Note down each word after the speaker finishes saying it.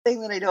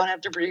thing that I don't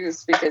have to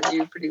produce because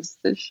you produce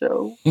this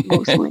show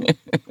mostly.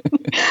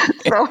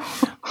 So,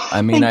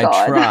 I mean, I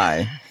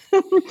try.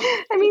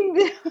 I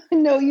mean,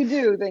 no, you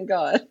do. Thank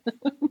God.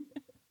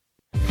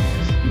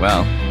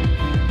 Well,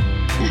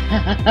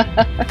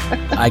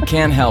 I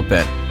can't help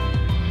it.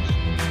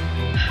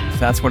 If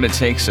that's what it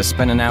takes to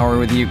spend an hour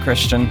with you,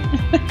 Christian.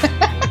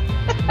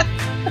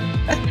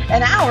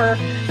 An hour?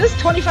 This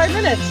is 25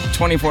 minutes.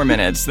 24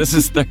 minutes. This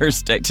is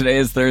Thursday. Today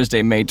is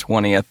Thursday, May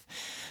 20th,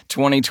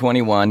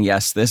 2021.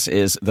 Yes, this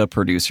is the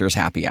Producer's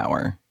Happy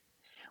Hour.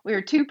 We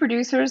are two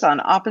producers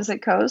on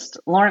opposite coast.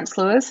 Lawrence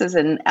Lewis is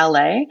in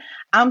LA.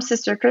 I'm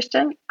Sister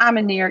Christian. I'm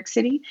in New York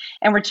City.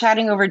 And we're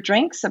chatting over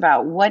drinks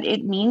about what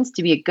it means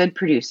to be a good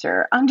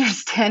producer,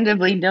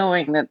 understandably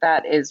knowing that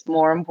that is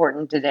more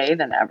important today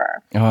than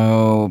ever.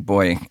 Oh,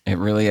 boy. It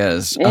really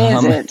is. Is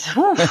it?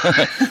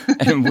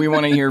 And we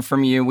want to hear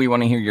from you. We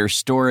want to hear your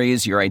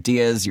stories, your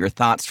ideas, your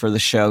thoughts for the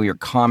show, your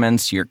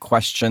comments, your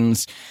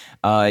questions,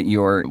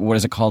 your, what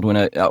is it called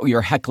when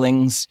your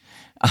hecklings.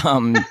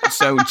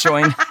 So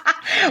join...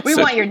 We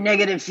want your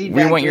negative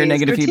feedback. We want your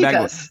negative feedback.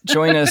 Us.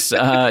 Join us.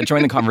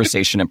 Join the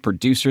conversation at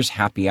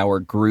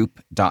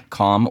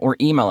producershappyhourgroup.com or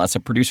email us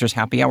at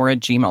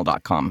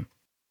producershappyhour@gmail.com.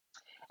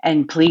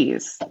 And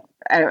please,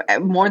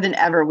 more than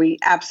ever, we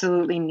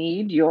absolutely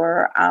need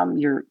your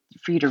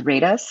for you to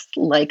rate us,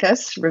 like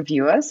us,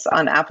 review us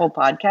on Apple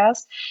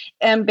Podcasts.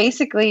 And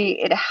basically,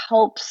 it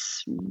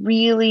helps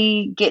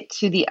really get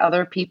to the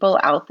other people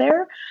out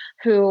there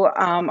who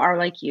are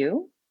like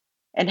you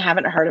and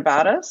haven't heard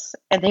about us,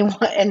 and they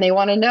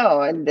want to know,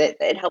 and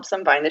it helps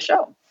them find the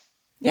show.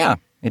 Yeah,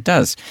 it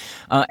does.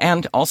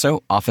 And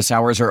also, office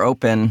hours are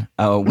open.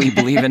 We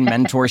believe in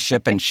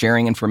mentorship and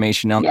sharing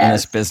information in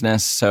this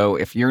business. So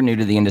if you're new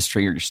to the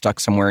industry or you're stuck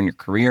somewhere in your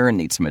career and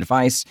need some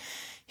advice,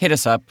 hit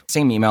us up.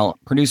 Same email,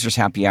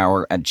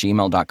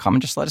 producershappyhour@gmail.com,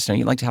 and just let us know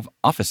you'd like to have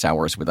office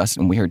hours with us,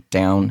 and we are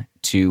down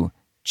to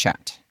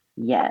chat.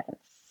 Yes.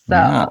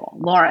 So,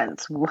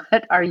 Lawrence,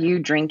 what are you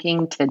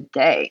drinking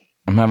today?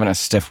 I'm having a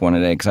stiff one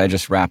today because I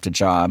just wrapped a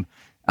job.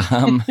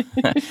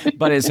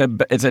 But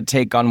it's a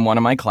take on one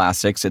of my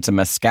classics. It's a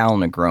mezcal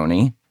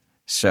Negroni.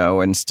 So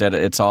instead,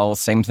 it's all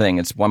same thing.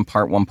 It's one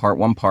part.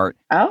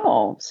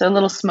 Oh, so a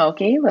little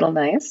smoky, a little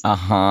nice.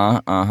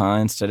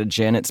 Instead of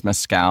gin, it's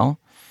mezcal.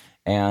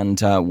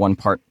 And one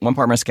part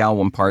mezcal,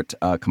 one part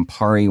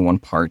Campari, one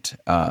part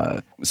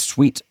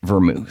sweet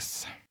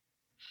vermouth.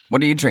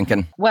 What are you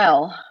drinking?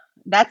 Well,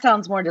 that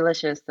sounds more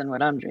delicious than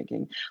what I'm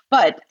drinking,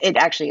 but it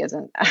actually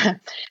isn't.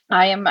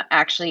 I am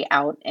actually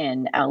out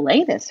in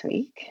LA this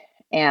week,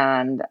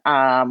 and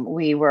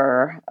we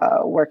were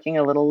working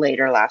a little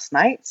later last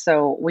night,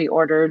 so we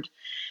ordered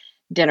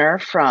dinner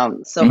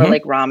from Silver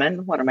Lake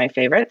Ramen, one of my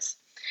favorites,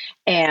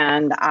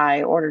 and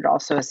I ordered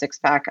also a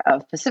 6-pack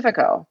of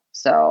Pacifico,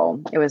 so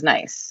it was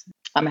nice.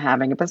 I'm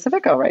having a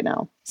Pacifico right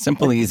now.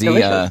 Simple, easy,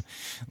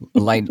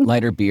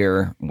 lighter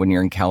beer when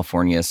you're in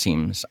California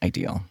seems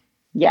ideal.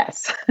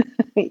 Yes,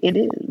 it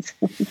is.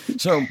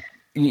 So,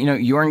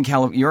 you're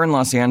in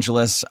Los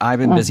Angeles. I've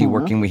been busy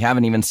working. We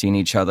haven't even seen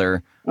each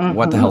other.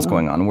 What the hell's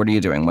going on? What are you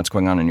doing? What's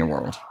going on in your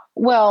world?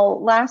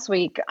 Well, last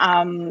week,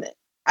 I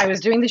was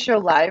doing the show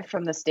live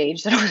from the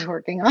stage that I was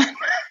working on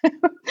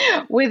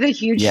with a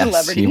huge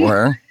celebrity. Yes, you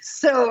were.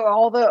 So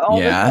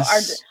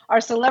our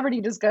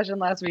celebrity discussion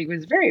last week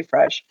was very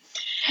fresh.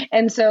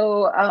 And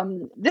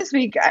so this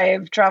week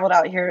I've traveled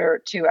out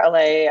here to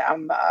LA.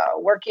 I'm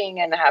working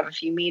and have a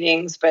few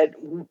meetings, but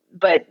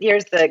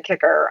here's the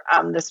kicker.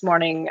 This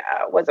morning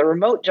was a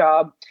remote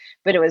job,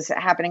 but it was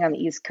happening on the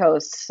East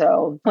Coast.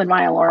 So when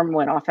my alarm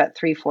went off at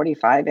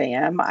 3:45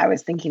 a.m., I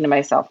was thinking to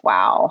myself,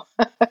 wow.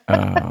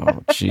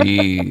 Oh,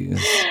 geez.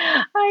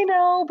 I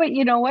know, but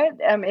you know what?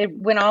 It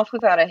went off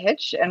without a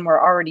hitch, and we're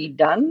already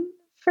done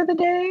for the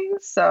day.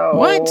 So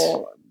what?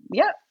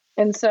 Yeah.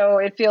 And so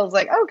it feels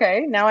like,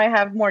 okay, now I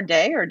have more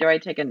day, or do I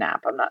take a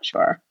nap? I'm not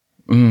sure.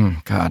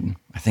 God,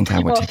 I think I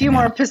would take a few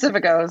more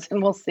Pacificos,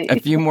 and we'll see. A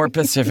few more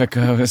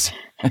Pacificos.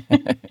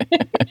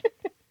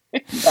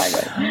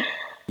 Exactly.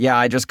 Yeah,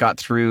 I just got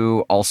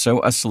through also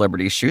a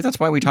celebrity shoot. That's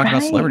why we talked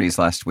about celebrities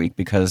last week,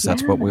 because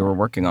that's what we were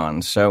working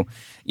on. So,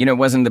 it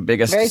wasn't the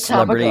biggest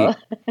celebrity.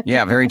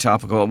 Yeah, very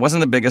topical. It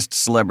wasn't the biggest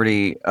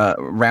celebrity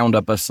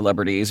roundup of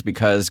celebrities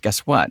because guess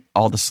what?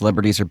 All the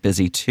celebrities are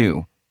busy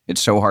too. It's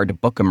so hard to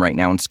book them right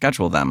now and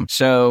schedule them.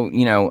 So,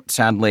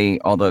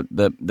 sadly, all the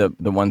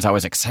ones I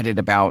was excited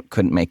about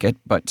couldn't make it.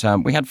 But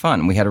we had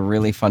fun. We had a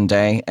really fun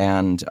day,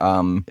 and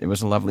it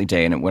was a lovely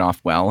day, and it went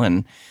off well.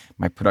 And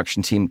my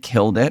production team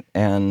killed it,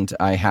 and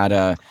I had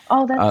a...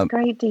 Oh, that's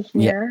great to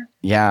hear.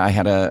 Yeah, I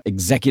had a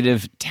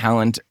executive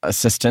talent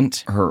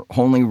assistant. Her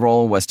only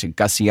role was to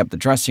gussy up the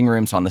dressing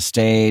rooms on the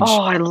stage.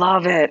 Oh, I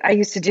love it. I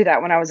used to do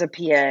that when I was a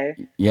PA.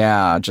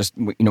 Yeah, just,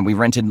 we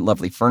rented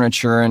lovely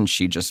furniture, and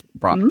she just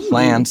brought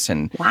plants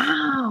and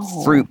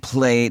fruit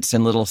plates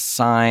and little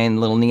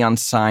neon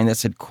sign that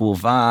said cool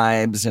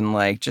vibes, and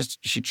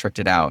she tricked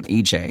it out.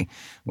 EJ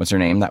was her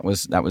name. That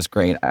was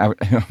great. I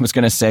was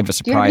going to save a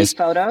surprise. Do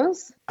you have any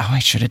photos? Oh, I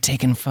should have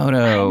taken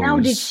photos. I know.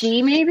 Did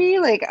she maybe?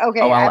 Okay.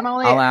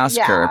 I'll ask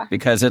her.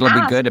 because it'll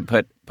be good to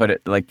put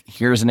it like,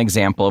 here's an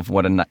example of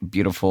what a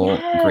beautiful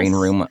green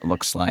room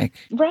looks like.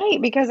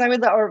 Right, because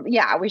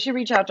we should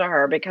reach out to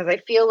her, because I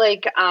feel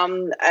like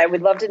I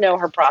would love to know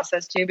her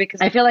process too,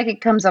 because I feel like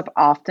it comes up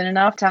often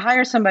enough to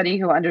hire somebody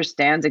who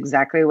understands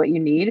exactly what you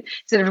need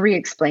instead of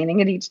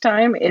re-explaining it each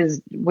time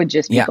would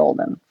just be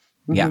golden.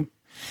 Mm-hmm. Yeah.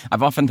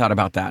 I've often thought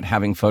about that,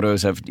 having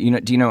photos of, I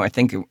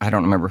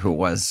don't remember who it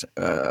was,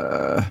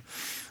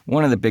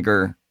 one of the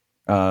bigger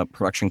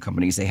production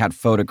companies, they had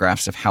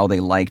photographs of how they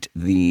liked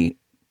the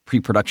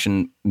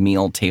pre-production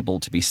meal table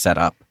to be set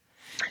up.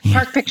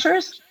 Park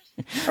Pictures?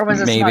 Or was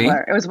it Maybe.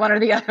 Smuggler? It was one or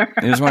the other.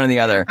 It was one or the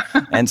other.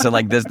 And so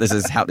like this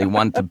is how they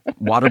want the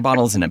water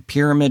bottles in a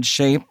pyramid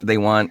shape. They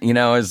want,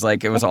 it's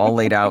like it was all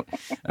laid out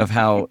of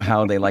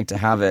how they like to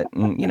have it.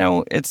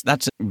 And,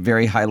 that's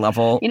very high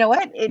level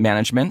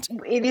management.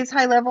 It is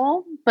high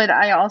level, but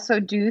I also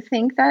do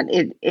think that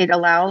it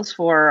allows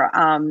for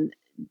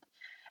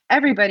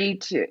everybody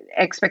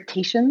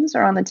expectations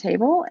are on the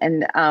table,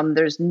 and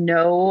there's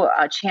no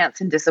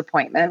chance and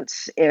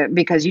disappointment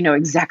because you know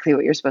exactly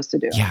what you're supposed to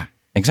do. Yeah,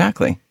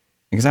 exactly.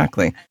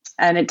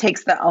 And it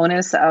takes the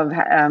onus of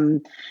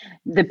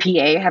the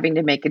PA having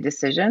to make a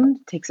decision,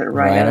 takes it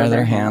right out of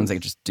their hands. They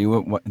just do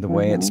it the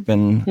way it's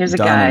been Here's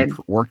done a guide. And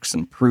works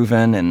and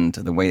proven, and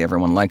the way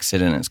everyone likes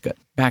it, and it's good.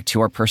 Back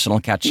to our personal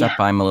catch up.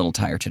 I'm a little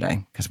tired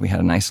today because we had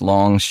a nice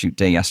long shoot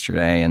day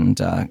yesterday, and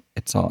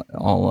it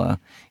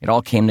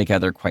all came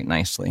together quite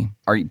nicely.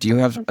 Do you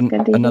have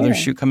another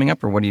shoot coming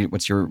up, or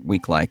what's your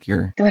week like?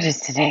 What is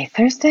today?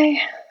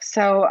 Thursday?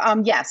 So,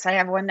 yes, I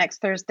have one next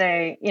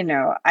Thursday.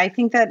 I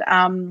think that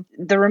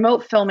the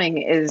remote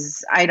filming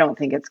I don't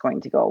think it's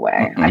going to go away.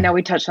 Mm-mm. I know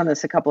we touched on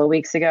this a couple of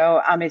weeks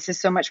ago. It's just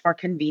so much more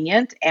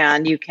convenient,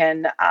 and you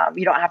don't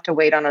have to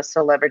wait on a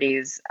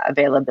celebrity's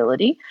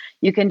availability.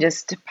 You can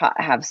just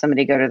have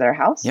somebody go to their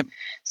house. Yep.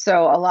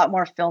 So a lot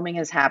more filming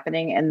is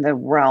happening in the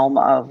realm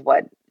of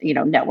what,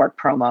 network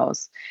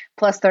promos.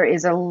 Plus there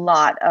is a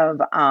lot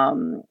of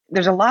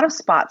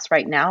spots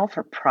right now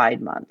for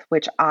Pride Month,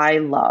 which I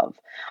love.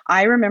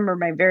 I remember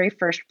my very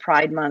first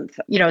Pride Month,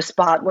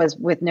 spot was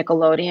with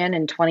Nickelodeon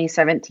in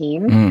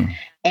 2017.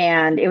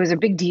 And it was a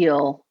big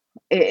deal.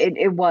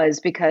 It was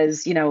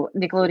because,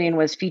 Nickelodeon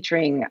was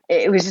featuring,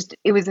 it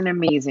was an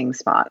amazing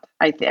spot.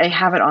 I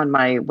have it on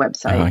my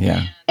website. Oh,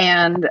 yeah.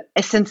 And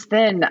since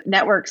then,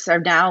 networks are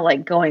now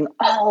like going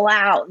all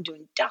out and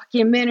doing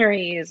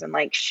documentaries and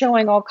like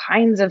showing all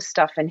kinds of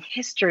stuff and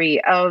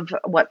history of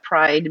what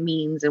Pride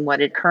means and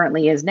what it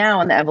currently is now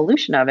and the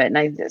evolution of it. And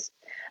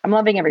I'm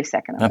loving every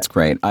second of it. That's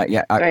great. So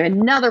I have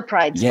another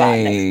Pride spot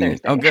next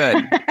Thursday. Oh,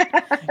 good.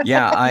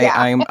 Yeah,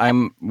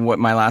 I'm. What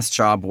my last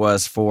job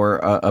was for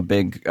a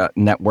big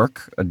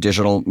network, a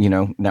digital,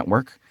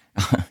 network.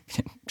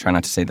 Try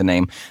not to say the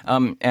name.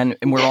 And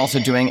we're also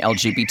doing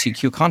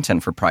LGBTQ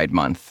content for Pride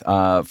Month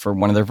for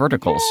one of their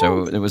verticals.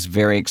 So it was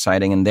very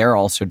exciting. And they're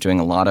also doing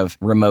a lot of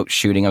remote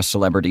shooting of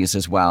celebrities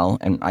as well.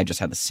 And I just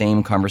had the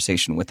same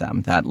conversation with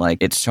them that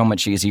it's so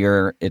much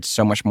easier. It's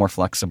so much more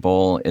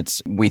flexible.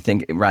 We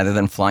think rather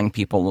than flying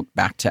people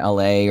back to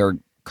LA or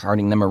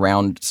carting them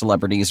around,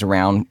 celebrities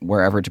around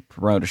wherever to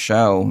promote a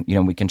show,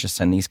 we can just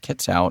send these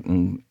kits out,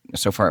 and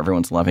so far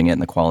everyone's loving it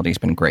and the quality's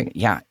been great.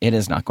 Yeah, it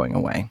is not going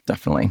away.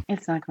 Definitely.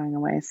 It's not going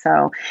away.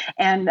 So,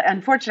 and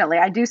unfortunately,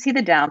 I do see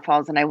the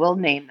downfalls, and I will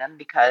name them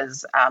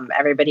because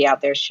everybody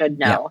out there should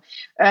know.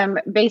 Yeah.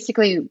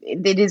 Basically,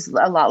 it is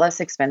a lot less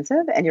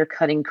expensive, and you're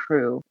cutting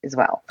crew as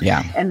well.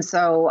 Yeah. And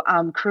so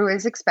crew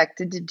is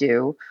expected to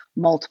do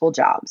multiple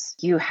jobs.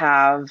 You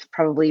have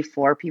probably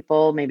 4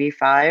 people, maybe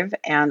 5,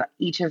 and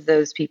each of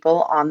those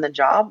people on the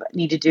job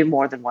need to do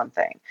more than one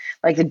thing.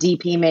 Like the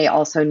DP may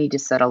also need to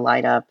set a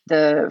light up.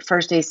 The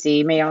first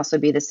AC may also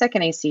be the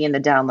second AC and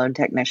the download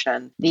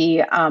technician.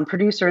 The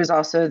producer is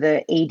also the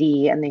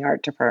AD and the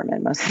art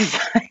department most of the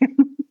time.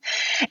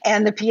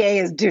 And the PA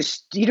is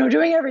just,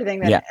 doing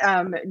everything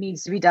that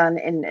needs to be done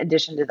in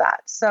addition to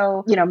that.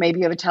 So, maybe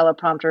you have a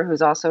teleprompter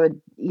who's also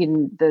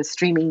in the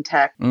streaming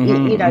tech.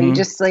 You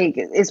just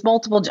it's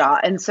multiple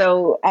jobs. And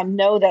so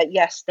know that,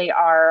 yes, they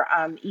are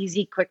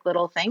easy, quick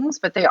little things,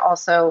 but they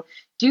also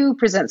do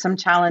present some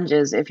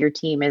challenges if your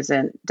team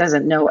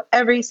doesn't know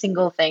every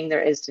single thing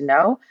there is to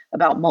know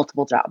about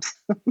multiple jobs.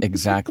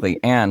 Exactly.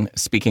 And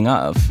speaking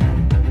of,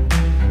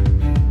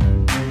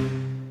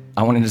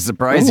 I wanted to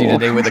surprise you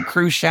today with a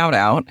crew shout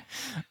out.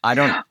 I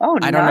don't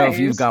know if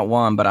you've got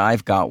one, but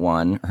I've got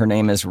one. Her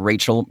name is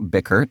Rachel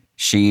Bickert.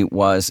 She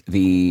was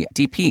the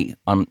DP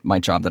on my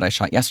job that I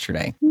shot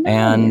yesterday. Nice.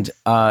 And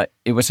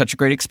it was such a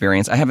great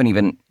experience. I haven't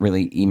even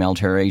really emailed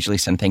her. I usually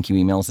send thank you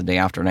emails the day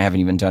after, and I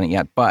haven't even done it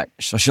yet. But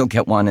so she'll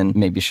get one, and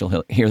maybe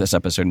she'll hear this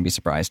episode and be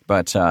surprised.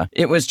 But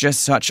it was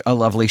just such a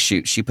lovely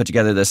shoot. She put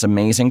together this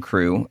amazing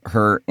crew.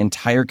 Her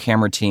entire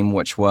camera team,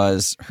 which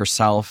was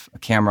herself, a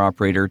camera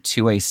operator,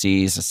 2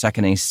 ACs, a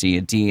second AC,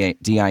 a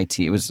DIT.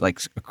 It was like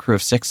a crew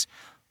of 6,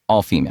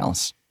 all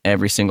females.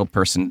 Every single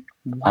person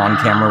on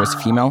camera was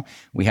female.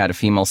 We had a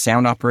female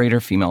sound operator,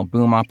 female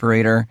boom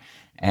operator,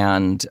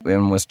 and it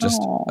was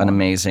just an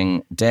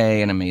amazing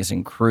day, an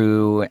amazing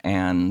crew.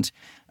 And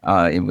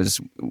It was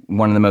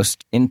one of the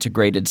most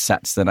integrated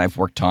sets that I've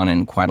worked on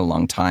in quite a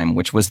long time,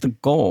 which was the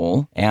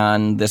goal.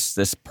 And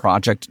this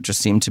project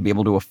just seemed to be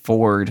able to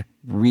afford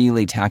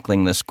really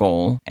tackling this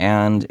goal.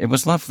 And it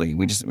was lovely.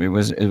 It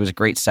was a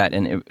great set.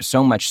 And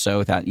so much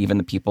so that even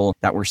the people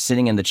that were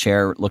sitting in the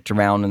chair looked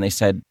around and they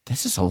said,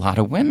 "This is a lot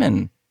of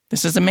women.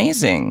 This is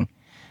amazing.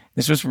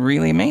 This was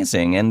really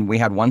amazing." And we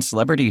had one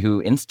celebrity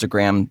who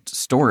Instagram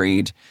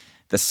storied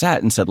the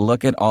set and said,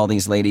 "Look at all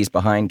these ladies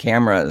behind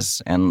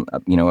cameras," and,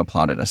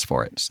 applauded us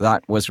for it. So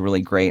that was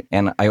really great.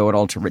 And I owe it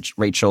all to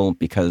Rachel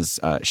because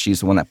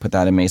she's the one that put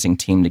that amazing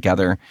team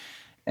together.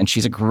 And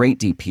she's a great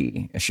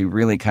DP. She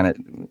really kind of,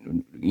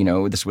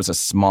 this was a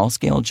small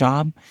scale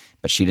job,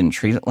 but she didn't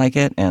treat it like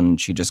it.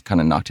 And she just kind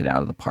of knocked it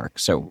out of the park.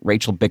 So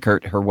Rachel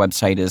Bickert, her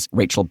website is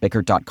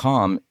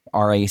rachelbickert.com,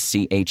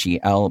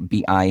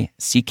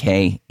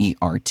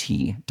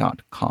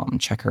 RACHELBICKERT.com.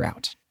 Check her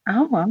out.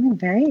 Oh, I'm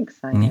very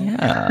excited.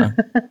 Yeah.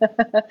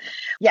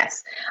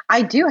 Yes,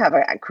 I do have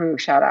a crew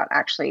shout out,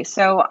 actually.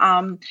 So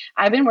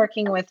I've been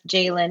working with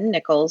Jaylyn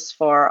Nichols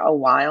for a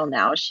while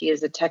now. She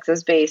is a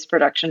Texas-based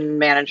production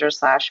manager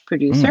 /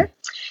 producer.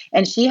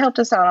 And she helped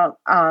us out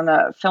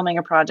on filming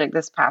a project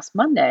this past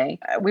Monday.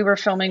 We were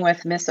filming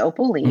with Miss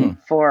Opal Lee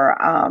for,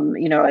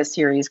 a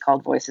series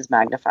called Voices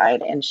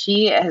Magnified. And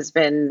she has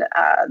been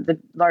the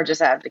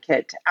largest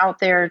advocate out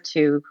there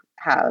to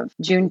have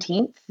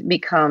Juneteenth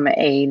become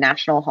a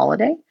national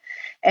holiday.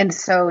 And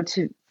so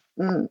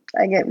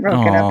I get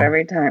broken up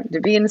every time to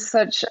be in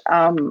such,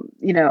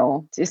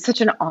 it's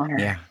such an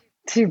honor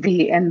to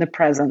be in the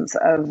presence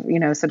of,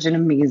 such an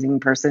amazing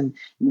person,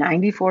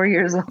 94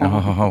 years old.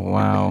 Oh,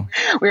 wow.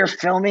 We were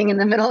filming in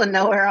the middle of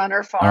nowhere on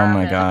our farm. Oh,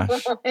 my gosh.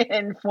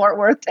 In Fort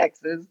Worth,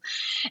 Texas.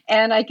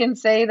 And I can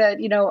say that,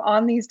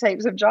 on these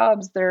types of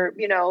jobs, there's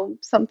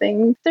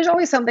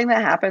always something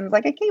that happens,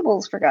 like a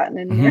cable's forgotten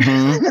and you're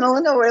in the middle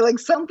of nowhere, like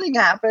something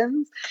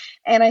happens.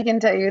 And I can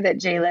tell you that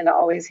Jaylyn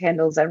always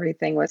handles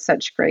everything with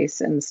such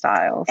grace and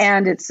style.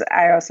 And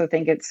I also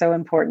think it's so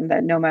important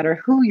that no matter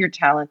who your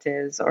talent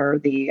is or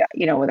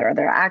whether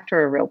they're an actor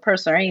or a real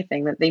person or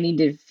anything, that they need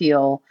to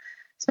feel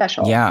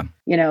special. Yeah.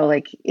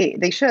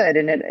 They should.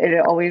 And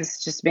it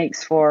always just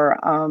makes for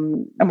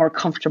a more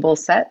comfortable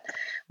set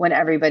when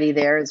everybody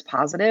there is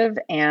positive.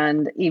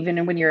 And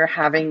even when you're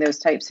having those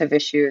types of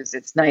issues,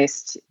 it's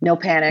nice, no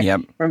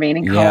panic,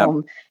 remaining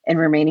calm and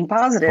remaining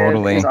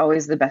positive is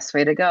always the best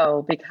way to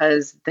go,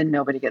 because then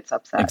nobody gets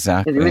upset.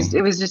 Exactly.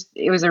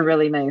 It was a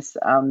really nice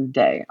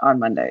day on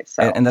Monday.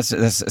 So, and that's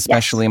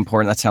especially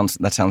important.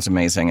 That sounds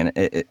amazing.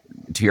 And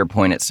to your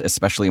point, it's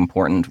especially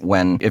important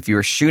if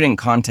you're shooting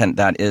content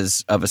that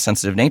is of a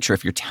sensitive nature,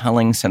 if you're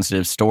telling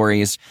sensitive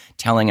stories,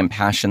 telling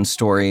impassioned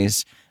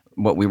stories.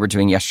 What we were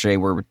doing yesterday,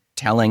 we're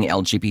telling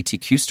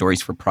LGBTQ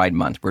stories for Pride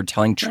Month. We're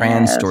telling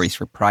trans stories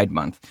for Pride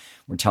Month.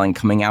 We're telling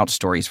coming out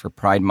stories for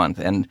Pride Month.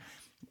 And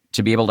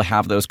to be able to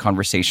have those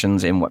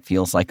conversations in what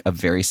feels like a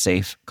very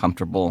safe,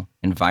 comfortable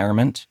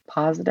environment.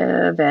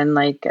 Positive and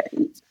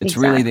it's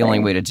really the only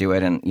way to do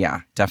it. And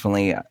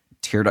definitely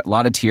teared a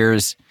lot of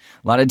tears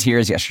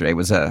yesterday. It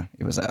was a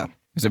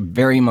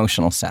very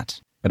emotional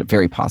set, but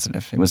very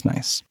positive. It was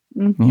nice.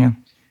 Mm-hmm. Yeah.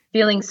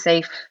 Feeling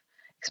safe,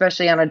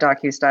 especially on a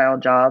docu-style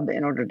job,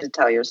 in order to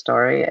tell your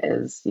story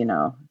is,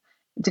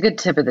 it's a good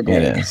tip of the day.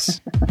 It is.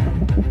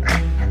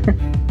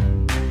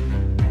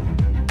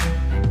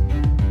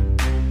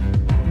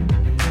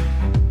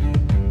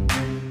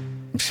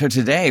 So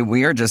today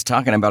we are just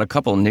talking about a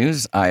couple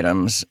news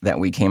items that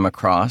we came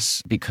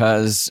across,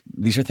 because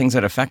these are things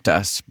that affect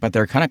us, but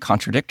they're kind of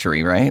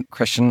contradictory, right?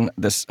 Christian,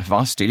 this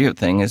Havas Studio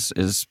thing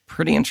is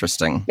pretty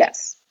interesting.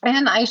 Yes.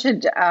 And I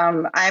should,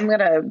 I'm going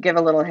to give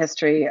a little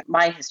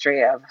my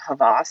history of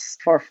Havas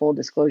for full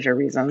disclosure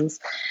reasons.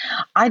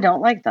 I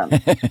don't like them.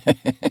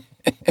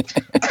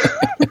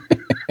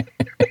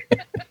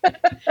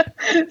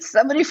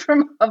 Somebody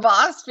from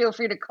Havas, feel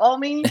free to call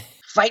me,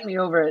 fight me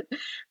over it.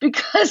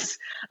 Because,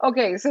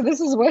 so this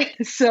is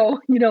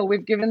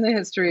we've given the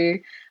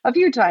history a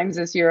few times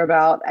this year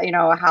about,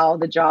 how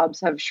the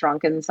jobs have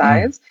shrunk in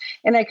size.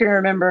 And I can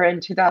remember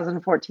in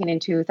 2014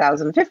 and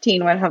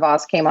 2015 when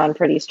Havas came on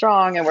pretty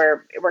strong and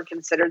we're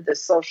considered the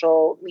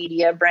social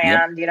media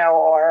brand,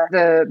 or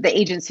the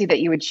agency that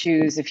you would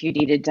choose if you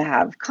needed to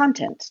have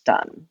content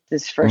done.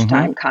 This first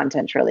time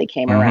content really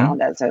came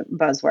around as a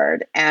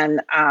buzzword.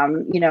 And,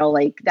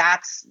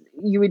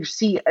 you would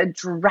see a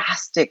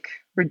drastic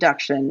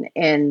reduction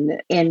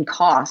in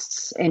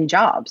costs in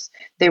jobs.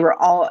 They were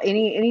all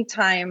any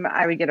time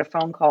I would get a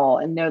phone call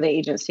and know the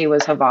agency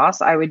was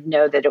Havas, I would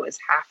know that it was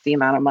half the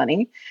amount of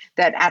money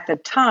that at the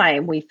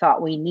time we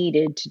thought we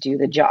needed to do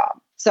the job.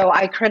 So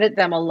I credit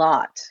them a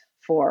lot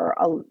for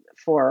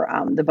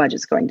the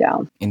budgets going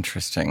down.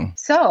 Interesting.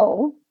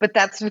 So, but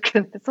that's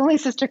because it's only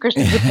Sister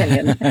Christian's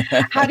opinion.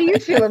 How do you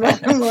feel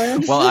about them,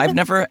 Lawrence? Well, I've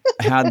never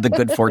had the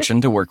good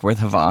fortune to work with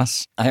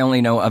Havas. I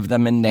only know of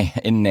them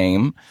in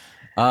name.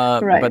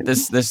 Right. But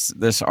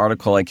this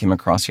article I came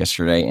across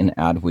yesterday in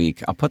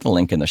Adweek, I'll put the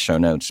link in the show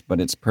notes, but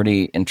it's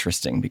pretty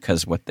interesting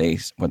because what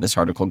this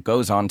article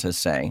goes on to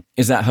say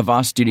is that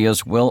Havas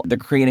Studios they're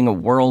creating a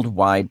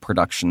worldwide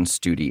production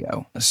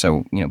studio.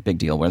 So, big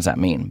deal. What does that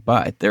mean?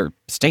 But their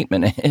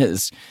statement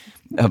is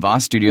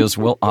Havas Studios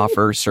will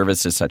offer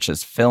services such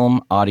as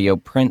film, audio,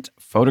 print,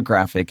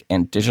 photographic,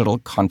 and digital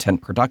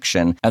content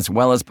production, as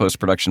well as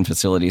post-production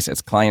facilities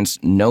as clients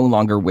no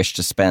longer wish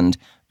to spend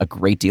a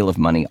great deal of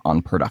money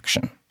on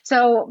production.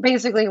 So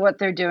basically what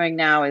they're doing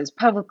now is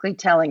publicly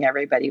telling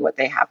everybody what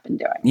they have been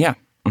doing. Yeah.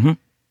 Mm-hmm.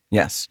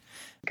 Yes.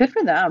 Good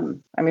for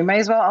them. I mean, might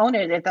as well own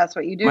it if that's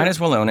what you do. Might as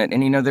well own it.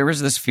 And, there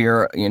was this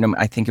fear,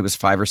 I think it was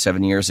 5 or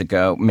 7 years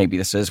ago, maybe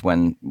this is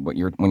when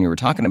you were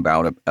talking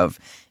about of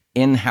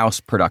in-house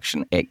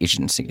production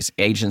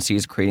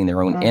agencies creating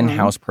their own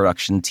in-house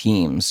production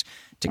teams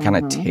to kind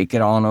of take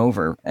it on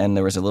over. And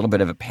there was a little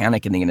bit of a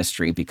panic in the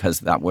industry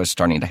because that was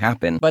starting to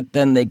happen. But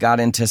then they got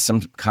into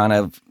some kind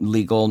of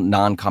legal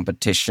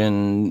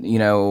non-competition,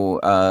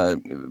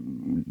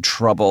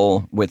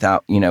 trouble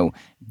without,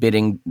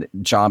 bidding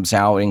jobs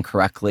out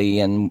incorrectly.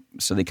 And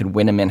so they could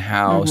win them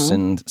in-house.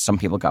 And some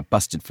people got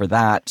busted for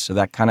that. So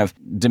that kind of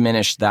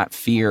diminished that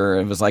fear.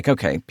 It was like,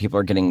 okay, people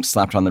are getting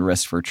slapped on the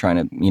wrist for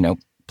trying to,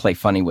 play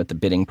funny with the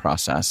bidding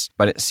process,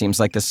 but it seems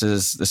like this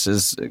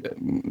is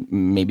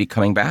maybe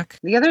coming back.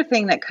 The other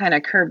thing that kind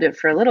of curbed it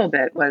for a little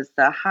bit was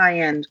the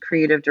high-end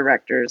creative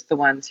directors, the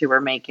ones who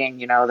were making,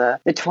 the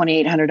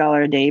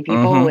 $2,800 a day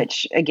people,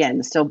 which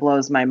again still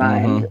blows my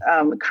mind.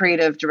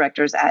 Creative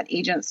directors at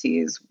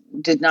agencies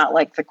did not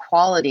like the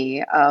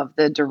quality of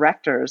the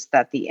directors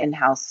that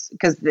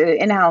because the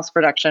in-house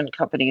production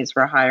companies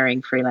were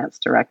hiring freelance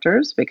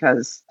directors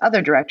because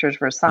other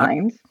directors were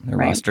signed. They're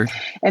rostered.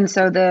 And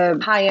so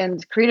the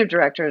high-end creative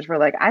directors were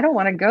like, I don't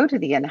want to go to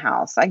the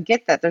in-house. I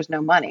get that there's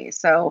no money.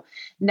 So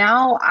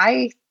now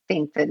I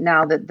think that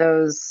now that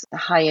those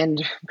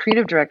high-end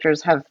creative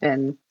directors have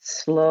been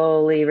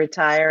slowly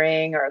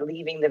retiring or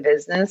leaving the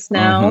business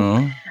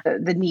now,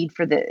 the need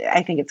for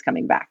I think it's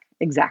coming back.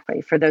 Exactly,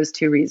 for those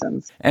two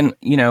reasons. And,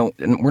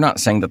 and we're not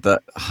saying that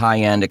the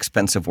high-end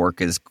expensive work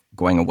is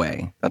going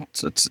away.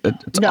 It's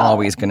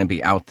always going to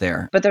be out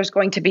there. But there's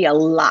going to be a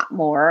lot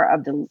more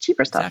of the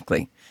cheaper stuff.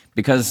 Exactly.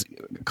 Because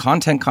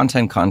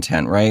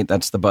content, right?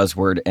 That's the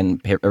buzzword.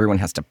 And everyone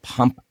has to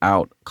pump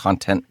out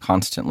content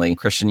constantly.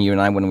 Christian, you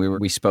and I, when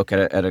we spoke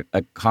at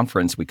a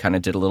conference, we kind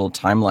of did a little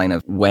timeline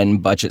of when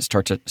budgets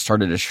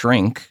started to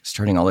shrink,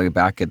 starting all the way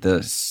back at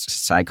the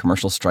SAG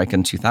commercial strike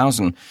in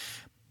 2000.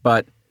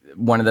 But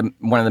one of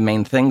the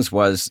main things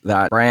was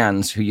that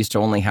brands who used to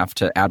only have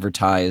to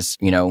advertise,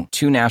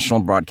 2 national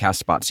broadcast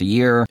spots a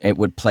year, it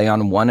would play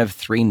on one of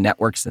 3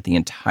 networks that the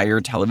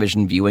entire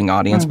television viewing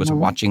audience was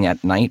watching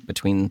at night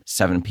between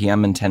 7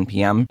 p.m. and 10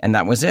 p.m. And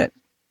that was it.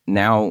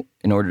 Now,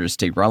 in order to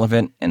stay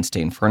relevant and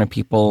stay in front of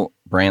people,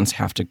 brands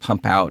have to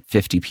pump out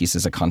 50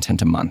 pieces of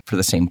content a month for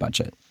the same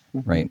budget,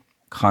 right?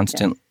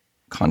 Constant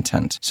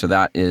content. So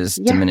that is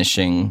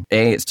diminishing.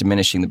 A, it's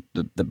diminishing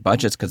the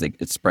budgets because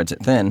it spreads it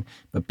thin.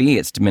 But B,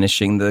 it's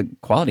diminishing the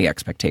quality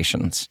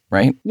expectations,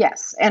 right?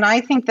 Yes. And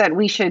I think that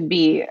we should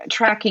be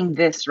tracking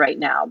this right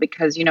now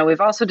because, we've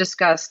also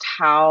discussed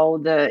how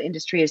the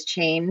industry has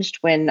changed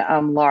when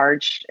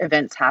large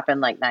events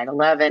happen like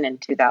 9/11 in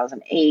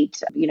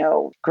 2008,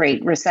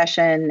 Great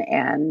Recession,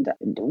 and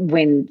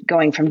when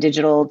going from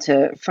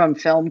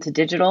film to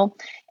digital.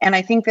 And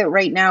I think that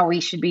right now we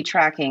should be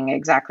tracking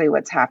exactly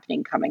what's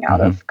happening coming out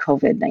of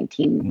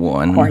COVID-19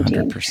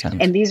 quarantine. 100%.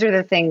 And these are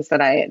the things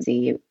that I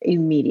see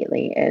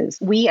immediately is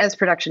we as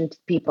production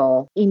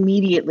people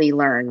immediately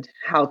learned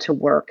how to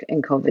work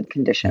in COVID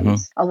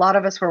conditions. A lot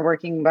of us were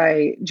working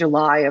by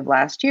July of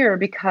last year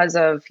because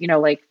of,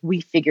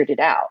 we figured it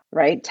out,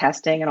 right?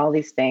 Testing and all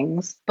these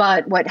things.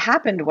 But what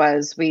happened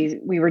was we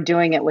were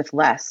doing it with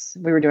less.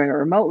 We were doing it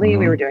remotely.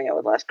 We were doing it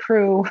with less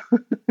crew.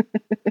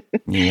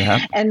 Yeah.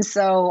 And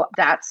so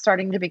that's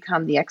starting to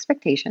become the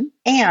expectation.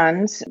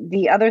 And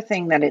the other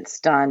thing that it's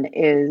done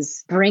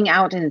is bring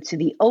out into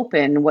the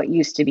open what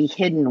used to be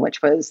hidden,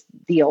 which was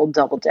the old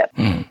double dip.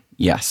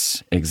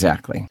 Yes,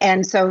 exactly.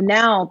 And so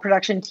now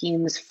production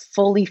teams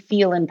fully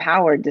feel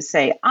empowered to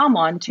say, I'm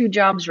on 2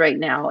 jobs right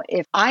now.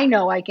 If I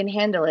know I can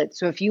handle it.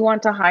 So if you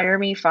want to hire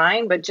me,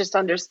 fine, but just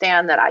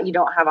understand that you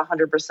don't have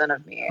 100%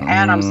 of me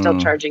and I'm still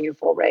charging you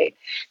full rate.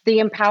 The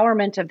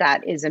empowerment of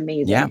that is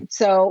amazing. Yeah.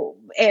 So,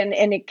 and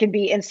it can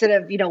be instead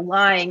of,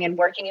 lying and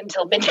working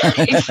until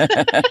midnight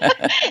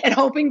and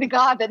hoping to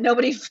God that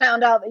nobody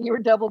found out that you were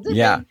double dipping.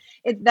 Yeah.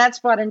 That's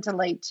brought into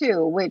light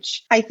too,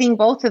 which I think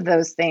both of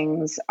those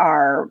things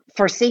are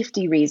for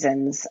safety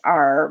reasons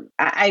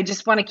I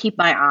just want to keep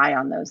my eye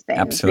on those things.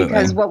 Absolutely.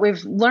 Because what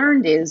we've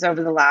learned is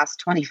over the last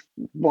 20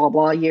 blah,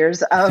 blah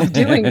years of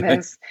doing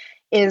this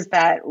is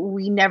that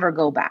we never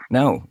go back.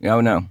 No.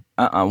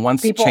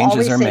 Once people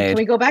changes are made. Can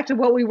we go back to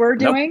what we were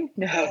doing?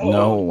 Nope.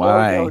 No,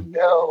 why?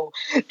 No.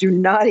 Do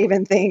not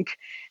even think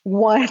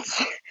what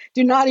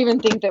do not even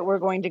think that we're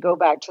going to go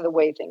back to the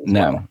way things were.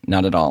 No,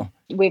 not at all.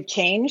 We've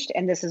changed,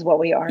 and this is what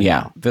we are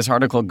now. This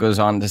article goes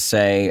on to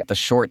say the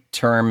short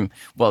term,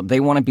 well, they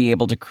want to be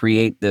able to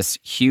create this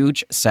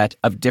huge set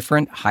of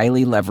different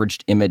highly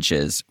leveraged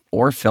images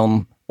or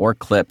film or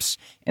clips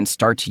and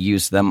start to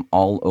use them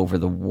all over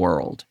the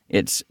world.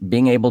 It's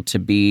being able to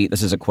be,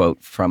 this is a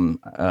quote from,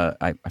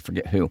 I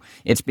forget who,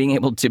 it's being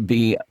able to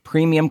be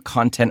premium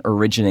content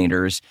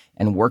originators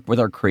and work with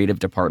our creative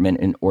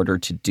department in order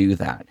to do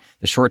that.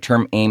 The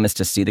short-term aim is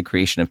to see the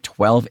creation of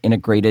 12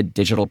 integrated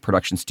digital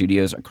production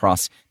studios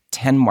across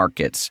 10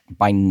 markets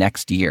by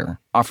next year,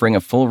 offering a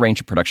full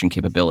range of production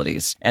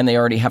capabilities. And they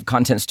already have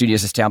content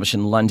studios established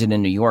in London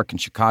and New York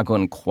and Chicago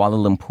and Kuala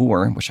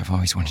Lumpur, which I've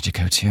always wanted to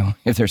go to.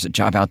 If there's a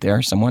job out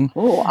there, someone.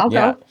 Oh, I'll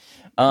go.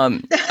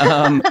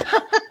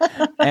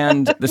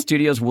 And the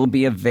studios will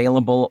be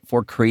available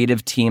for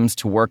creative teams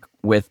to work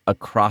with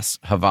across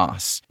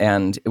Havas.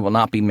 And it will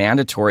not be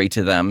mandatory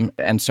to them.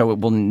 And so it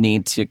will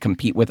need to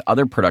compete with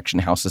other production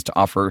houses to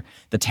offer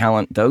the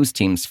talent those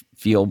teams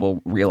feel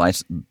will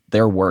realize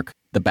their work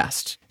the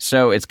best.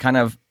 So it's kind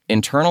of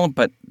internal,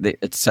 but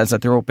it says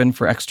that they're open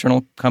for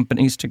external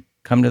companies to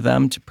come to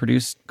them to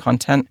produce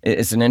content.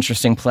 It's an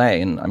interesting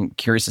play, and I'm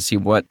curious to see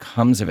what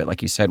comes of it.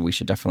 Like you said, we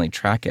should definitely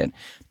track it.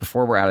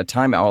 Before we're out of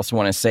time, I also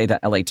want to say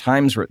that LA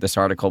Times wrote this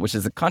article, which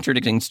is a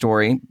contradicting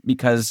story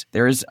because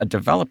there is a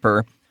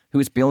developer who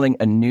is building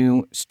a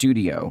new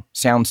studio,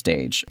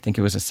 soundstage. I think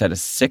it was a set of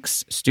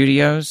 6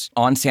 studios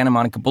on Santa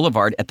Monica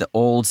Boulevard at the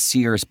old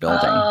Sears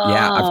building. Oh.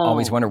 Yeah, I've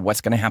always wondered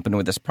what's going to happen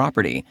with this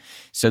property.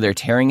 So they're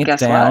tearing it Guess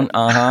down.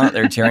 what?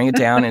 They're tearing it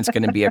down, and it's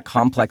going to be a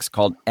complex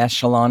called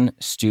Echelon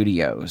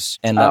Studios.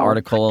 And the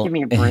article, give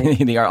me a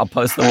break. I'll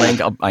post the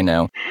link. I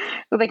know.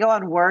 Will they go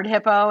on Word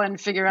Hippo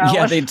and figure out?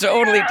 Yeah, they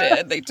totally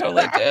did. They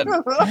totally did.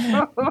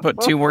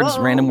 Put 2 words,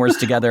 random words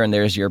together, and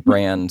there's your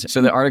brand.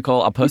 So the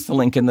article, I'll post the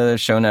link in the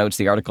show notes.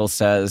 The article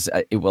says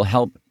it will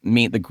help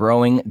meet the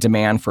growing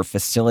demand for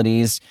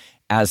facilities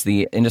as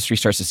the industry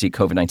starts to see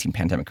COVID-19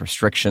 pandemic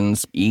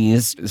restrictions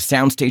ease.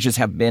 Sound stages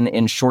have been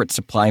in short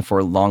supply for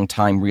a long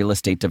time. Real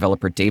estate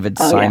developer David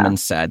Simon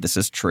said, this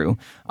is true.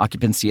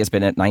 Occupancy has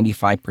been at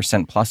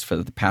 95% plus for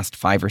the past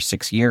 5 or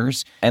 6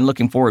 years. And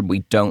looking forward, we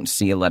don't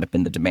see a let up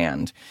in the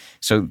demand.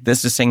 So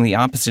this is saying the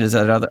opposite is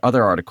that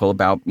other article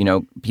about,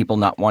 people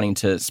not wanting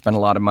to spend a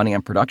lot of money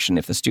on production.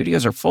 If the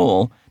studios are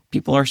full,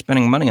 people are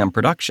spending money on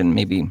production.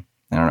 Maybe,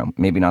 I don't know,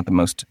 maybe not the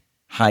most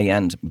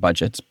high-end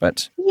budgets,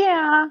 but...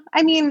 Yeah,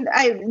 I mean,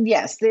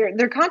 yes,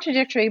 they're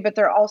contradictory, but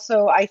they're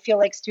also, I feel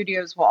like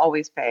studios will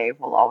always pay.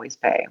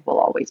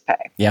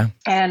 Yeah.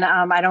 And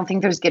I don't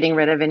think there's getting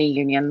rid of any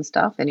union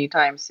stuff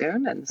anytime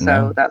soon. And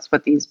so that's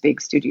what these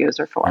big studios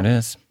are for. It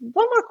is.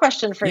 One more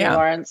question for you,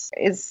 Lawrence.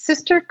 Is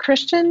Sister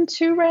Christian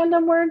 2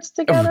 random words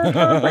together?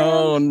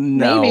 Oh,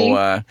 no. Maybe.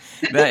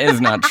 That is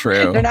not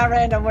true. They're not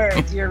random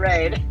words. You're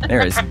right.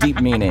 There is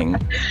deep meaning.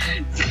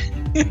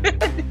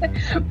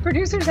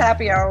 Producers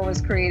Happy Hour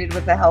was created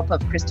with the help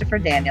of Christopher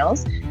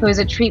Daniels, who is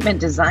a treatment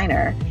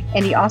designer,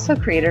 and he also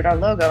created our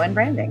logo and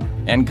branding.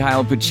 And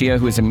Kyle Puccia,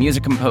 who is a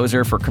music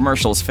composer for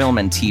commercials, film,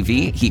 and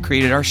TV. He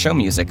created our show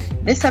music.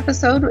 This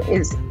episode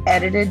is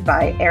edited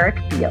by Eric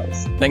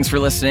Beals. Thanks for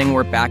listening.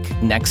 We're back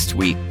next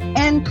week.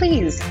 And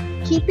please,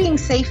 keep being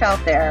safe out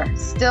there.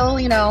 Still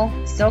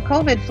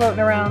COVID floating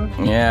around.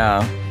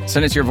 Yeah.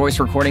 Send us your voice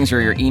recordings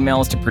or your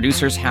emails to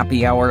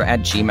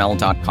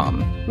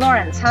producershappyhour@gmail.com.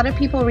 Lawrence, how do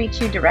people reach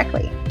you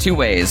directly? 2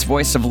 ways,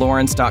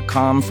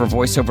 voiceoflawrence.com for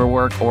voiceover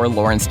work or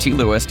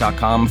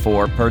lawrencetlouis.com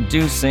for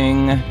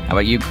producing. How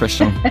about you,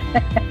 Christian?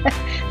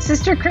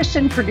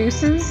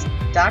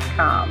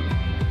 SisterChristianProduces.com.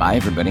 Bye,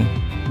 everybody.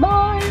 Bye.